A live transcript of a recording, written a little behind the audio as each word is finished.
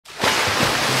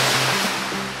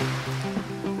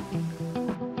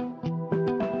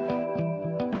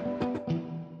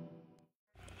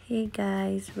Hey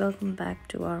guys, welcome back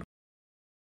to our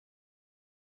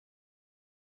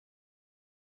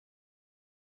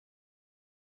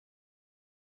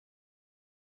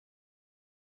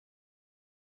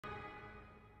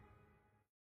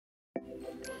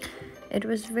It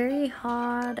was very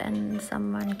hot and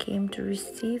someone came to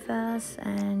receive us,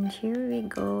 and here we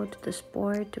go to the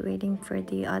sport waiting for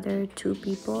the other two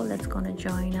people that's gonna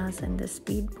join us in the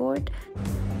speedboat.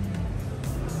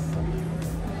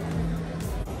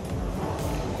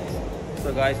 So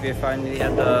guys, we're finally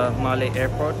at the Malé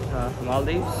airport,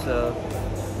 Maldives.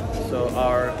 So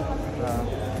our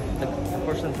the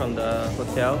person from the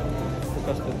hotel took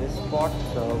us to this spot.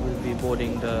 So we'll be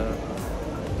boarding the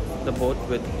boat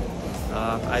with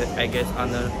I guess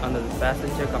another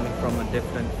passenger coming from a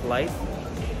different flight.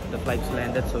 The flight's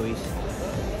landed, so he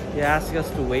asked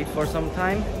us to wait for some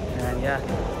time. And yeah,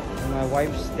 my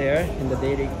wife's there in the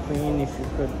Dairy Queen, if you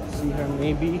could see her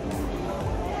maybe.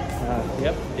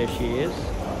 Yep, there she is.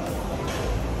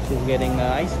 She's getting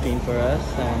ice cream for us,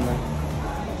 and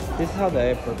this is how the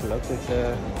airport looks. It's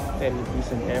a fairly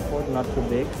decent airport, not too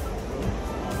big,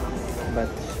 but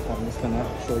I'm just gonna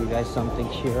show you guys something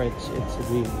here. It's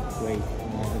really great.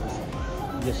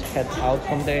 Just head out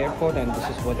from the airport, and this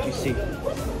is what you see.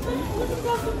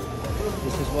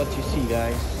 This is what you see,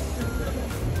 guys.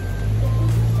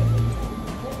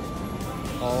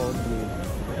 All blue.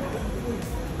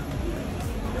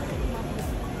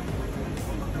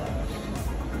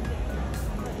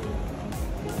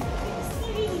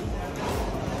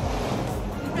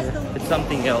 It's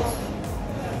something else.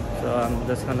 So I'm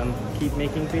just gonna keep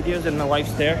making videos, and my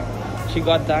wife's there. She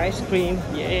got the ice cream.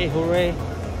 Yay, hooray.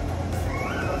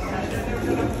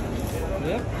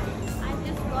 Yep. I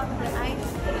just got the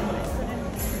ice cream.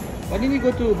 Why didn't you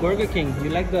go to Burger King? You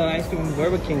like the ice cream in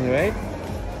Burger King, right?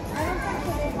 I don't think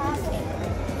so they have it.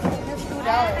 Just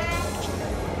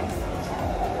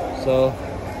 $2. So,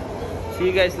 see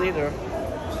you guys later.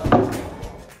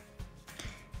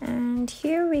 And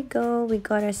here we go, we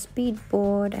got a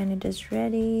speedboat and it is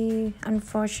ready.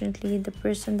 Unfortunately, the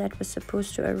person that was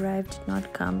supposed to arrive did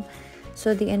not come,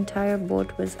 so the entire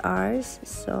boat was ours.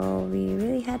 So we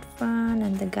really had fun,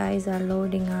 and the guys are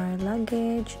loading our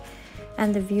luggage,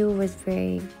 and the view was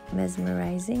very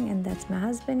mesmerizing. And that's my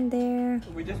husband there.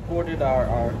 We just boarded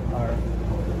the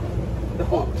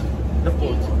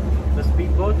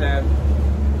speedboat, and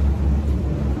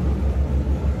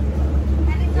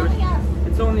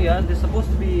it's only us. There's supposed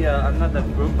to be another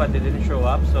group, but they didn't show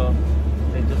up, so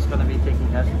they're just gonna be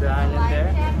taking us to the island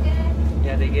there.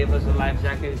 Yeah, they gave us a life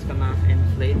jacket. It's gonna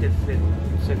inflate if it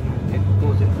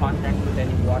goes in contact with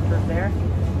any water there.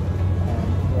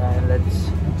 Yeah, let's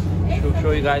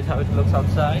show you guys how it looks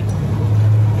outside.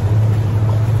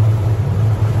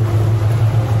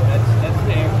 That's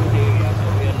the airport area. So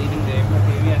we are leaving the airport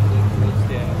area and going towards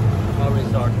our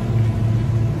resort.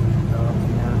 So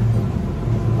yeah.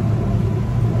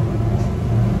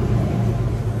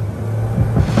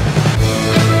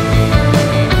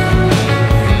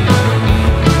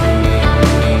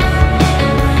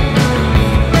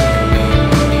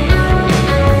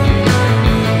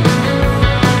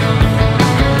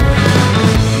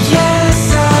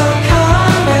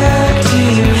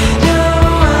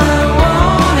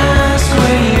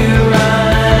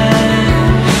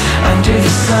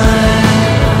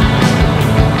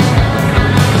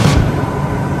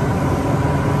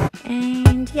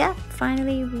 Yeah,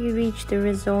 finally we reached the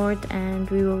resort, and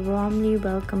we were warmly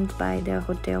welcomed by the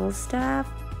hotel staff.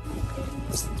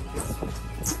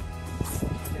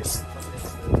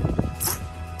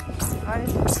 I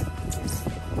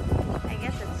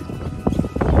guess it's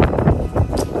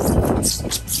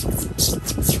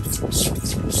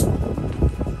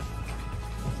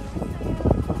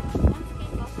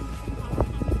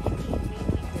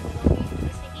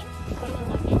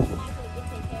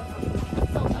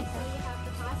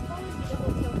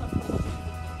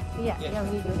yeah,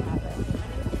 we do have it.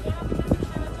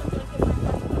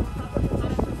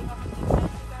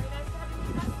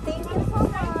 Thank you so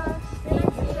much. Thank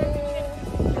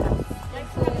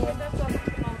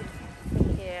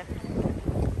you. Yeah.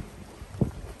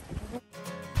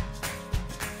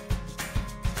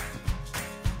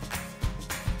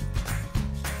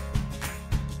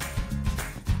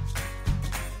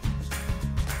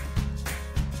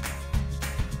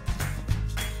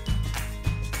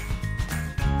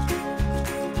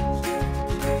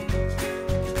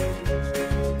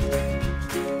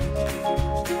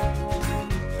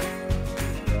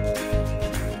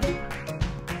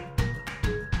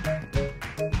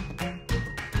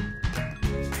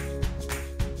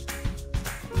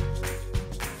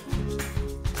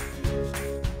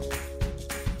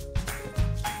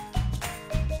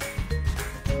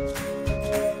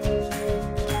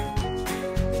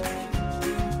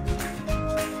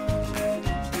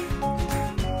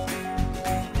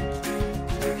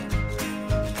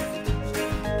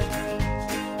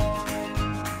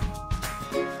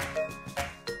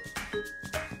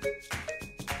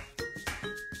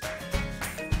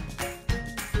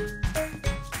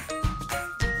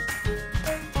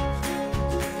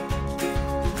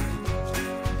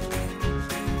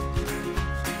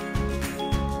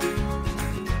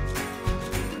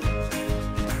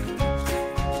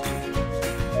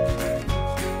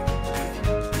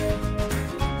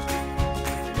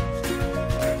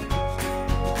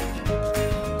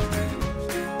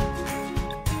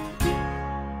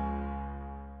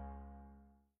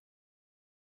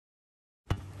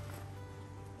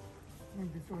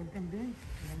 welcome drink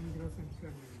and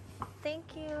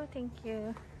Thank you, thank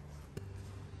you.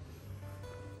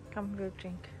 Come, blue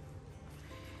drink.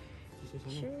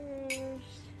 Cheers.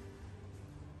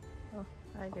 Oh,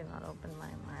 I did not open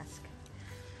my mask.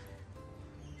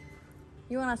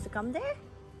 You want us to come there?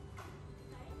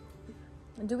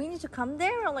 Do we need to come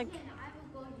there or like?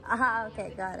 Aha,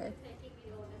 okay, got it.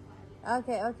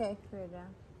 Okay, okay, we're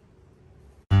down.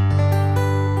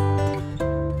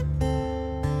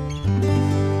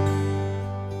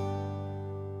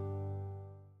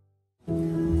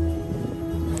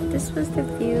 This was the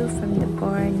view from the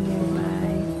bar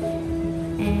nearby,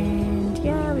 and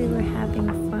yeah, we were having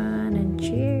fun and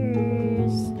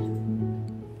cheers.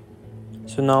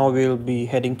 So now we'll be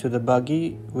heading to the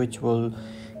buggy, which will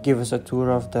give us a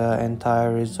tour of the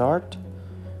entire resort.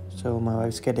 So my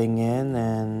wife's getting in,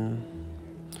 and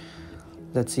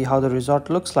let's see how the resort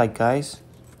looks like, guys.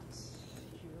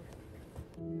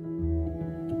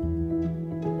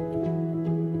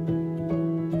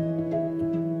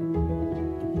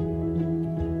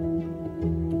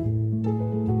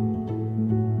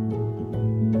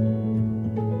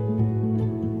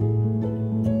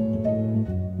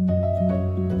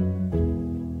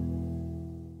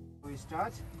 We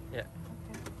start. Yeah.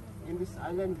 In this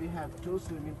island we have 2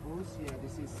 swimming pools. Here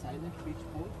this is silent beach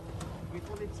pool. We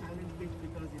call it silent beach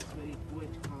because it's very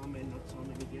quiet, calm and not so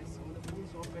many guests. All the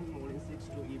pools open morning 6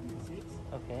 to evening 6.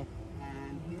 Okay.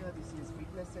 And here this is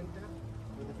fitness center.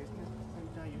 For the fitness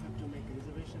center you have to make a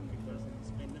reservation because in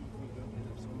this pandemic we don't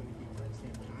have so many people at the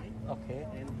same time. Okay.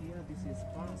 And here this is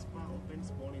spa. Spa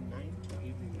opens morning 9 to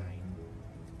evening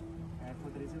 9. And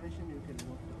for the reservation you can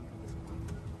walk down to the spa.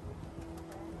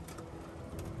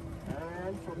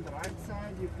 And from the right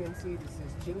side you can see this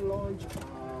is chill lounge.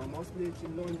 Mostly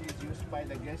chill lounge is used by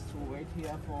the guests who wait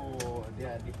here for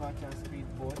their departure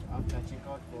speedboat after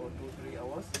checkout for 2-3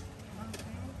 hours.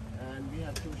 And we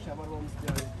have 2 shower rooms,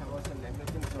 there is towels and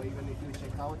everything, so even if you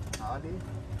check out early,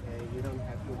 you don't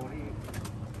have to worry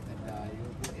that you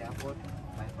will go to airport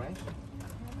by fresh.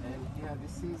 And here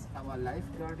this is our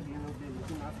lifeguard, he will be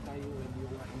looking after you when you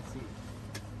are in sea.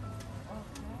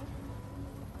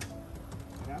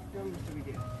 Good afternoon, Mr.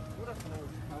 Vijay. Good afternoon.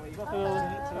 How are you?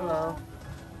 Hello.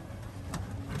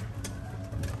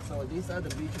 So these are the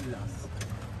beach villas.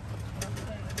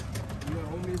 Your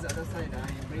home is the other side. I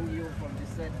bring you from this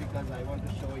side because I want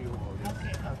to show you all this.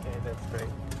 Okay. Okay, that's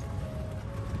great.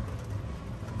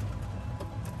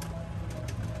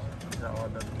 These are all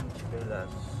the beach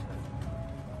villas.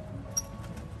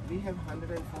 We have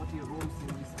 140 rooms in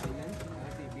this island,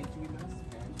 30 beach villas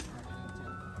and 10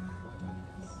 water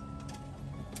villas.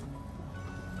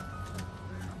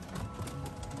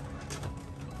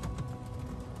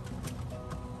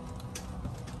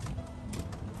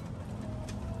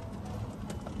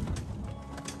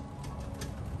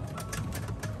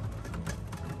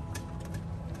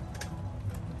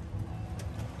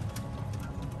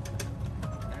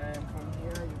 And from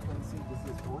here you can see this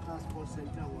is water sports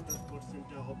center. Water sports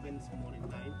center opens morning 9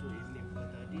 to evening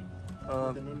 4:30.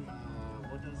 For the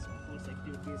water sports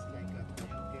activities like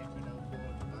kayaking,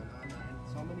 paddleboard, banana, and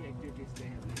so many activities they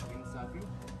have like windsurfing.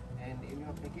 And in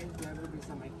your package there will be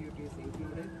some activities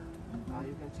included.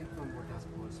 You can check from water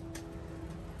sports.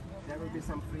 There will be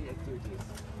some free activities.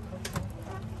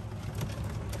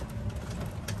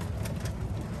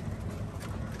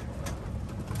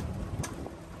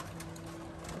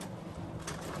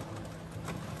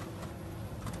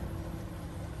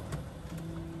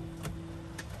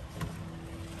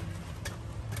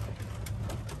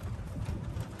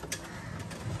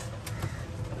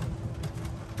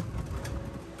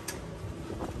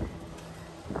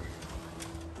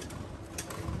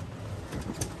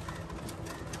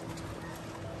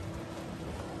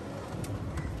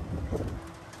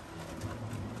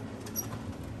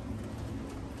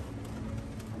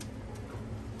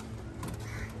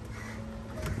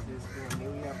 This is for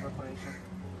New Year preparation.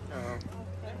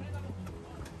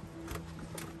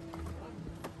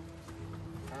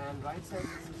 And right side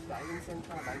this is diving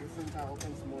center. Diving center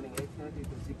opens morning 8:30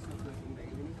 to 6 o'clock in the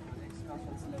evening. And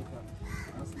excursions like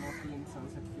snorkeling,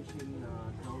 sunset fishing,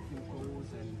 dolphin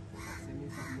tours, and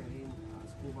semi-submarine,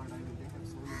 scuba diving. They have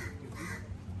so many activities.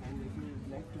 And if you would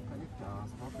like to collect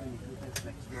snorkeling equipment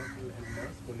like snorkel and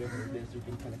mask for your days, you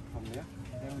can collect from there.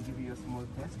 They will give you a small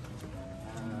test.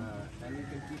 And you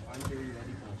can keep until you're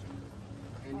ready for it.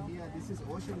 And here this is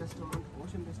Ocean Restaurant.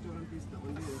 Ocean Restaurant is the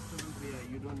only restaurant where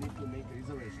you don't need to make a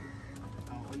reservation.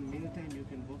 On mealtime you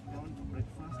can walk down to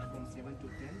breakfast from 7 to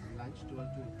 10, lunch 12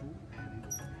 to 2, and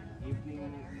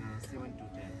evening 7 to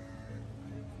 10.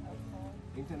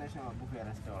 International buffet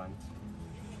restaurant.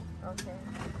 Okay.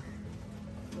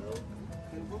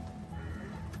 can book.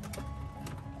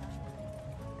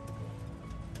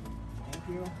 Thank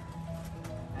you.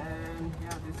 And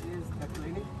yeah, this is the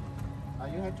clinic.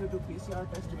 You had to do PCR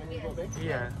test when you go back?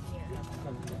 Yeah.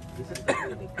 This is the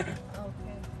clinic.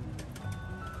 Okay.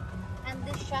 And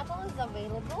this shuttle is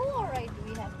available, or right?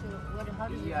 We have to. How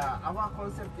do you? Yeah, our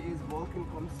concept is walk-in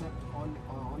concept.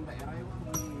 On the arrival,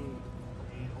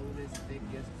 we always take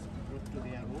guests to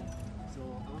their room. So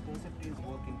our concept is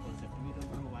walk-in concept. We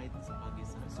don't provide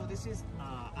buggies. So this is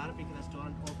Arabic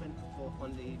restaurant open for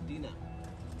only dinner.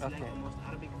 It's like most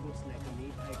Arabic foods like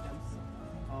meat items.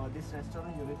 This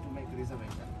restaurant you need to make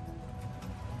reservation.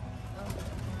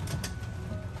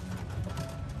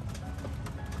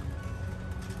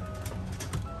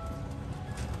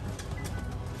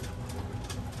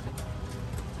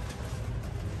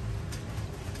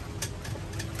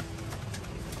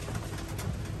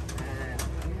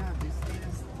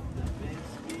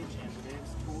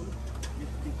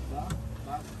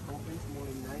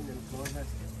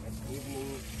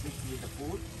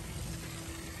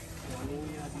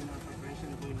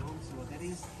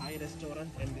 Thai restaurant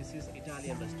and this is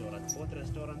Italian restaurant. Both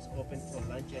restaurants open for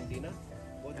lunch and dinner.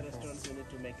 Both restaurants you need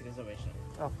to make reservation.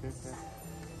 Okay.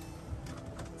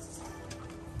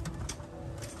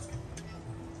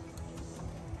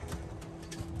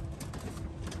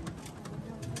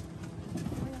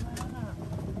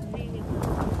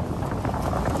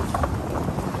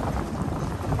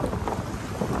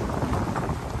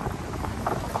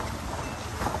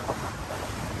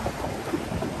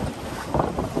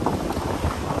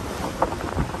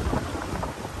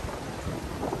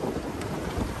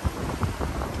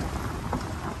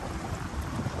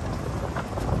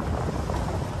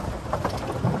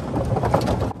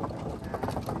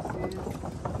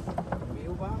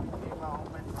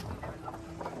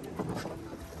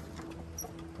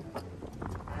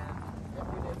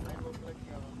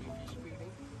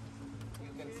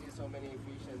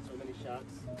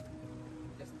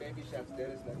 Just baby sharks, there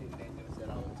is nothing dangerous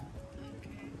around.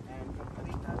 And from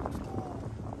return,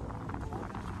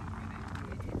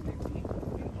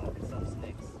 we got some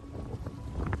snakes.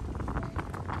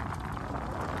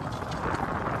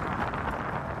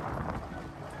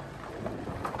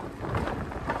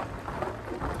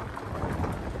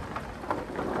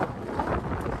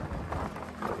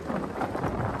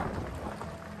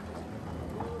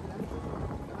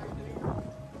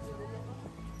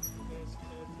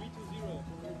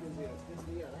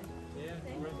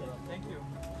 Thank you.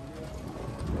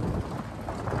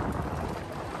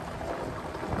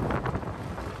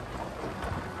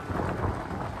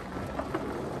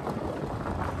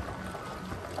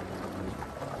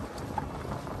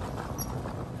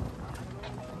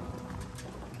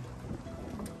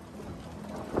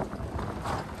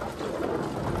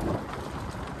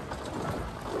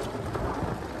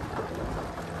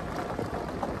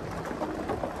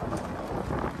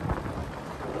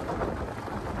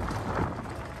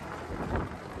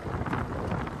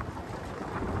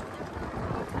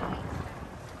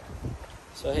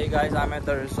 So hey guys, I'm at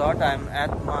the resort. I'm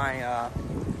at my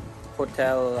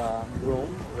hotel room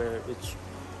which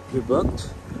we booked.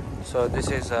 So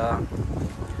this is a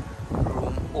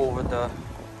room over the,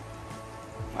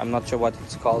 I'm not sure what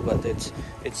it's called, but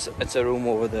it's a room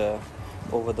over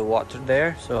the water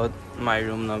there. So my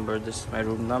room number, this is my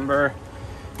room number.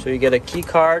 So you get a key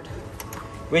card,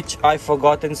 which I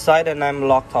forgot inside, and I'm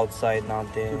locked outside now.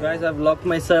 So guys, I've locked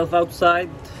myself outside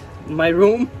my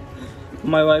room.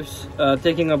 My wife's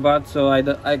taking a bath, so I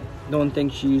don't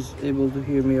think she's able to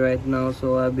hear me right now.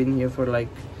 So I've been here for like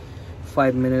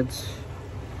 5 minutes.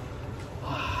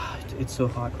 It's so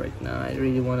hot right now. I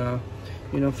really wanna,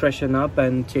 freshen up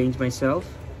and change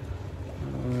myself.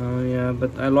 Yeah,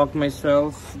 but I locked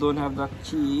myself. Don't have that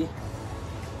key.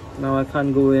 Now I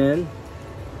can't go in.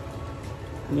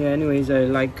 Yeah. Anyways, I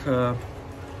like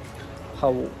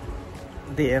how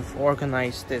they have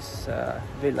organized this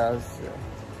villas.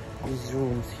 These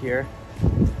rooms here.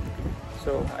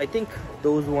 So I think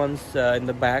those ones in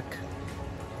the back,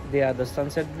 they are the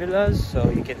sunset villas, so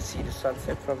you can see the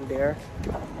sunset from there.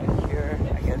 And here,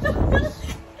 I guess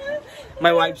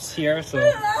my wife's here, so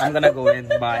I'm gonna go in.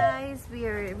 Bye Guys, we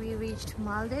reached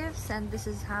Maldives, and this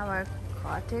is how our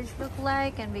cottage looked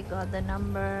like, and we got the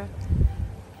number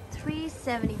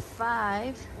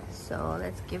 375. So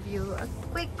let's give you a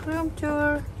quick room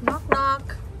tour. Knock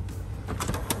knock.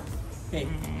 Hey.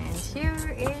 And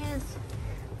here is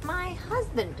my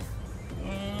husband.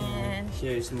 And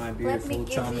here is my let me beautiful,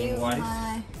 give charming you wife.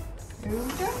 my room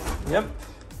tour. Yep.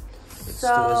 It's So,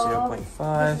 to a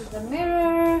 0.5. this is the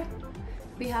mirror.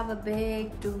 We have a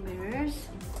big 2 mirrors.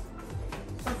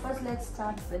 So first let's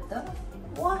start with the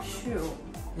washroom.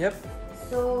 Yep.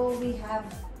 So we have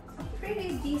a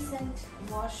pretty decent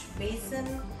wash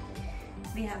basin.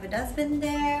 We have a dustbin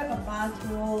there, a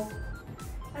bathrobe,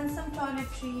 and some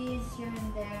toiletries here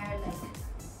and there.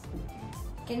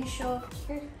 Like, can you show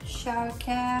here? Shower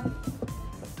cap,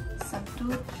 some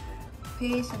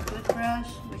toothpaste, some toothbrush,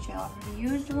 which I already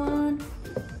used one.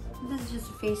 This is just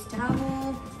a face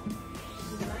towel.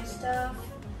 This is my stuff.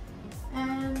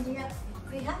 And yeah,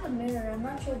 we have a mirror. I'm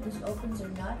not sure if this opens or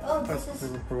not. Oh, this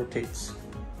is rotates.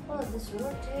 Oh, this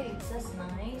rotates. That's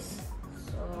nice.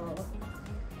 So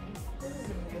this is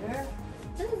a mirror.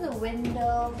 This is a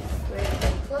window where you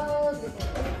can close, you can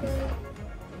open.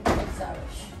 It's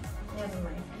rubbish. Never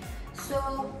mind.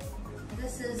 So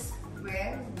this is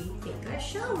where we take a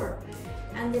shower,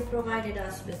 and they provided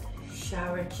us with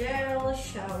shower gel,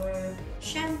 shower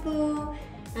shampoo,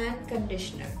 and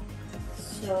conditioner.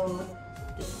 So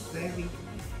this is where we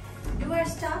do our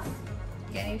stuff.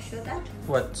 Can you show that?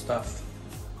 What stuff?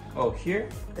 Oh, here?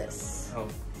 This. Oh.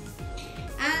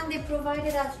 And they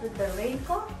provided us with the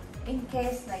raincoat in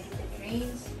case like if it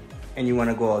rains. And you want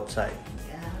to go outside?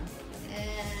 Yeah.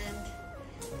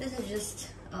 And this is just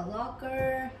a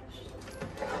locker.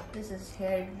 This is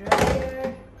hair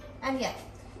dryer. And yeah,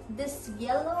 this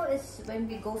yellow is when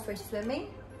we go for swimming.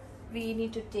 We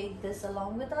need to take this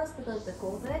along with us because of the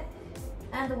COVID.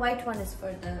 And the white one is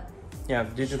for the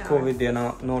due to shower. COVID, they're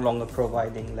no longer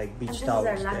providing like beach and towels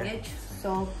this is our there. luggage.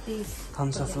 So please.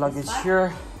 Tons of forget luggage this part.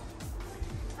 here.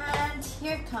 And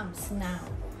here comes now.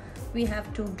 We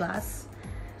have 2 glass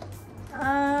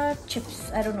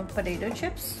chips. I don't know, potato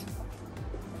chips.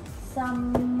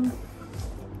 Some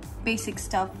basic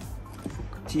stuff.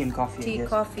 Tea and coffee. I Tea, guess.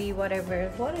 coffee, whatever.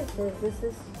 What is this? This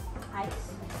is ice,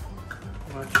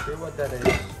 I'm not sure what that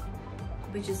is.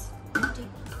 which is empty.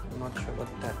 I'm not sure what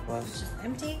that was.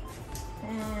 Empty.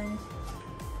 And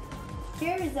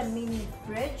here is a mini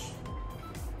fridge,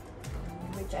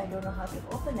 which I don't know how to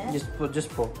open it. Just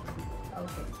pull.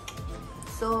 Okay.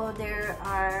 So there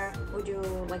are, would you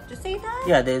like to say that?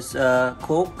 Yeah, there's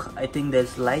Coke. I think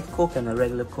there's light Coke and a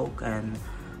regular Coke and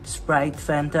Sprite,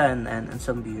 Fanta, and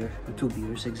some beer. 2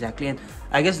 beers exactly. And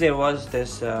I guess there was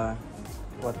this,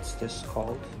 what's this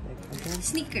called?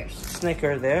 Sneakers.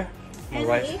 Snicker there. My And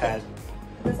wife I ate had. it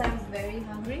because I was very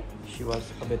hungry. She was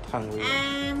a bit hungry.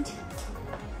 And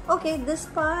okay, this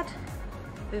part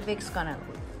Vivek's gonna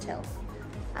tell.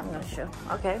 I'm gonna show.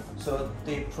 Okay. So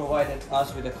they provided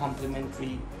us with a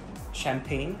complimentary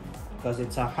champagne because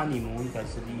it's our honeymoon,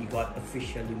 because we got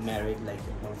officially married like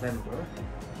in November.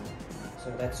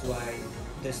 So that's why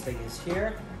this thing is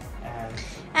here.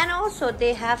 And also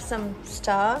they have some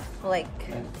stuff like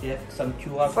They have some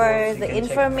QR for codes, you the can check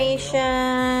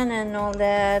information and all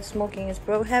that. Smoking is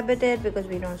prohibited because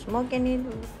we don't smoke any.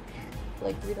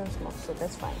 Like we don't smoke, so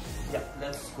that's fine. Yeah,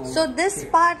 let's go. So this here.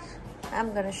 part,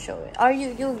 I'm gonna show it. Or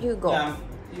you go. Yeah,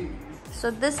 So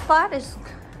this part is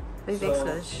Vivek's So-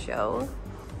 gonna show.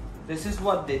 this is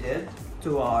what they did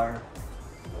to our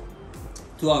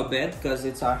bed because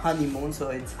it's our honeymoon, so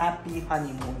it's happy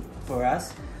honeymoon for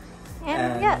us.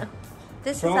 And yeah,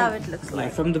 this is how it looks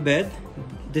like. From the bed,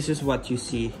 this is what you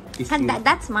see. If And you,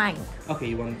 that's mine. okay,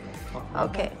 you want to talk about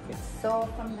Okay. that? So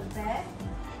from the bed,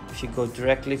 If you go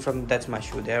directly from, that's my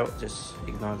shoe there, just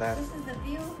ignore that. this is the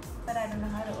view, but I don't know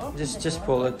how to open Just the just door.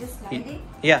 pull it. Just slide it.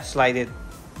 Yeah, slide it.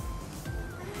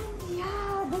 And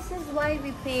yeah, this is why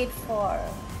we paid for.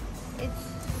 It's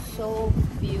so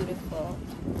beautiful.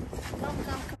 Come.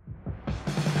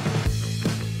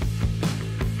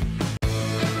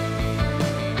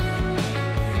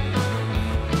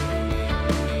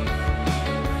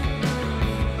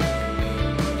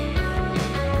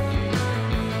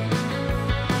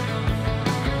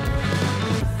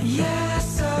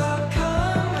 Yes, I'll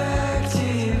come back to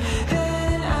you,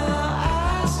 then I'll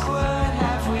ask what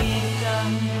have we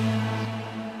done.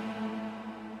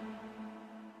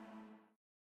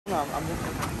 No,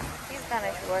 He's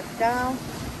gonna work down.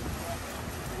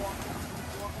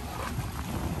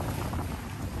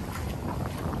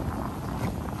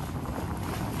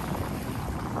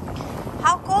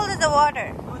 How cold is the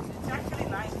water? it's actually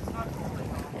nice. It's not cold.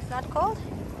 It's not cold?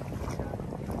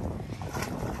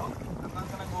 I'm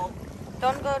not gonna go.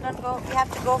 Don't go. We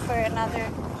have to go for another.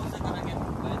 Also gonna get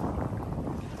wet.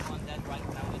 We don't want that right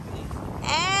now with me.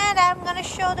 And I'm gonna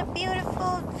show the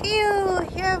beautiful view.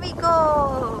 Here we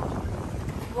go.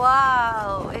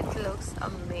 Wow, it looks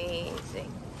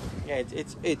amazing. Yeah,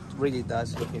 it really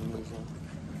does look amazing.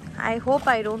 I hope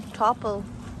I don't topple.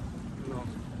 No,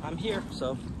 I'm here,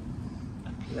 so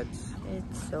let's.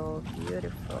 It's so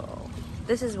beautiful.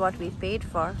 This is what we paid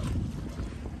for.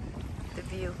 The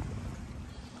view.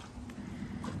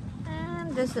 And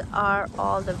This are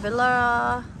all the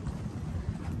villa,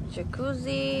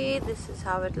 jacuzzi. This is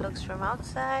how it looks from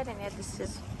outside, and yet this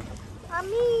is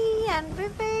me and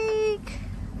Vivek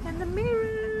in the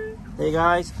mirror. Hey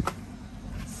guys.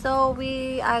 So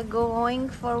we are going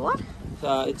for what?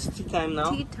 It's tea time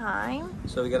now. Tea time.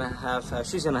 So we're gonna have,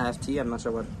 she's gonna have tea. I'm not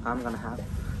sure what I'm gonna have.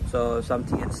 So some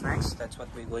tea and snacks. That's what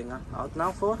we're going out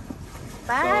now for.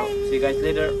 Bye. So see you guys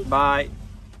later. Bye.